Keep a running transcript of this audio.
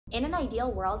In an ideal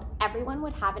world, everyone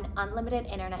would have an unlimited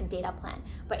internet data plan.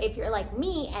 But if you're like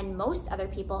me and most other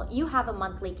people, you have a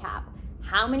monthly cap.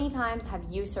 How many times have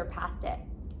you surpassed it?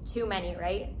 Too many,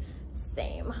 right?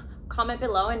 Same. Comment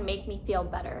below and make me feel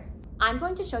better. I'm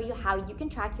going to show you how you can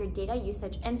track your data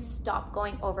usage and stop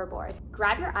going overboard.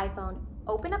 Grab your iPhone,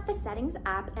 open up the Settings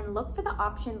app, and look for the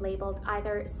option labeled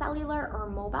either Cellular or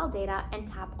Mobile Data and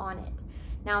tap on it.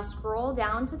 Now scroll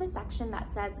down to the section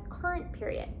that says Current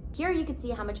Period. Here you can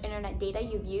see how much internet data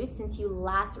you've used since you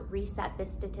last reset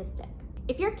this statistic.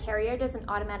 If your carrier doesn't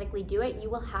automatically do it, you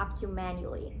will have to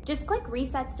manually. Just click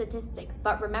Reset Statistics,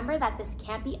 but remember that this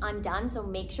can't be undone, so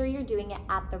make sure you're doing it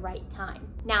at the right time.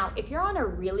 Now, if you're on a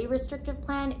really restrictive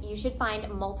plan, you should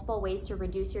find multiple ways to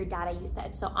reduce your data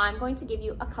usage, so I'm going to give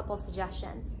you a couple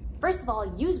suggestions. First of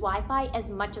all, use Wi-Fi as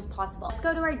much as possible. Let's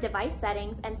go to our device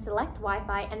settings and select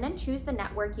Wi-Fi and then choose the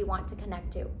network you want to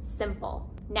connect to. Simple.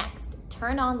 Next,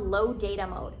 turn on low data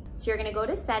mode. So you're gonna go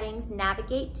to settings,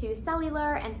 navigate to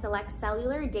cellular and select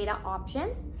cellular data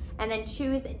options, and then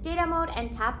choose data mode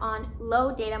and tap on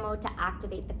low data mode to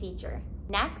activate the feature.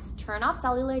 Next, turn off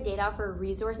cellular data for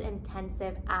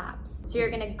resource-intensive apps. So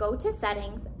you're gonna go to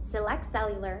settings, select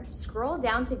cellular, scroll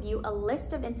down to view a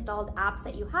list of installed apps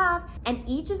that you have, and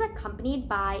each is accompanied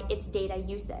by its data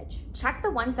usage. Check the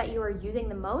ones that you are using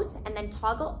the most and then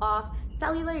toggle off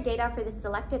cellular data for the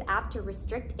selected app to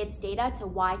restrict its data to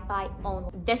Wi-Fi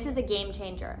only. This is a game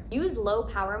changer. Use low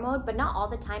power mode, but not all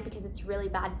the time because it's really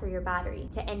bad for your battery.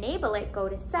 To enable it, go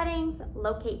to settings,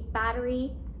 locate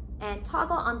battery, and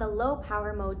toggle on the low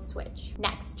power mode switch.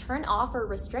 Next, turn off or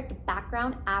restrict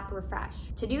background app refresh.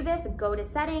 To do this, go to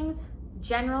settings,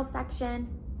 general section.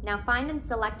 Now find and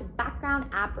select background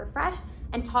app refresh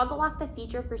and toggle off the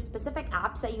feature for specific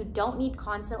apps that you don't need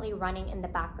constantly running in the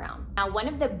background. Now, one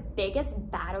of the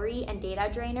biggest battery and data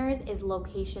drainers is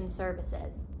location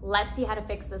services. Let's see how to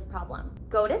fix this problem.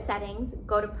 Go to settings,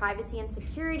 go to privacy and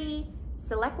security,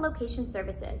 select location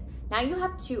services. Now you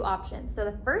have two options. So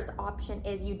the first option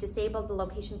is you disable the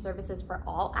location services for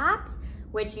all apps,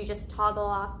 which you just toggle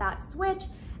off that switch,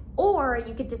 or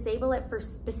you could disable it for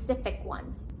specific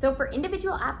ones. So for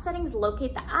individual app settings,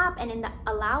 locate the app, and in the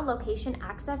allow location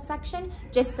access section,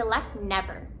 just select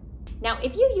never. Now,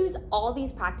 if you use all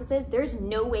these practices, there's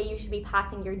no way you should be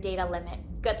passing your data limit.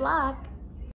 Good luck.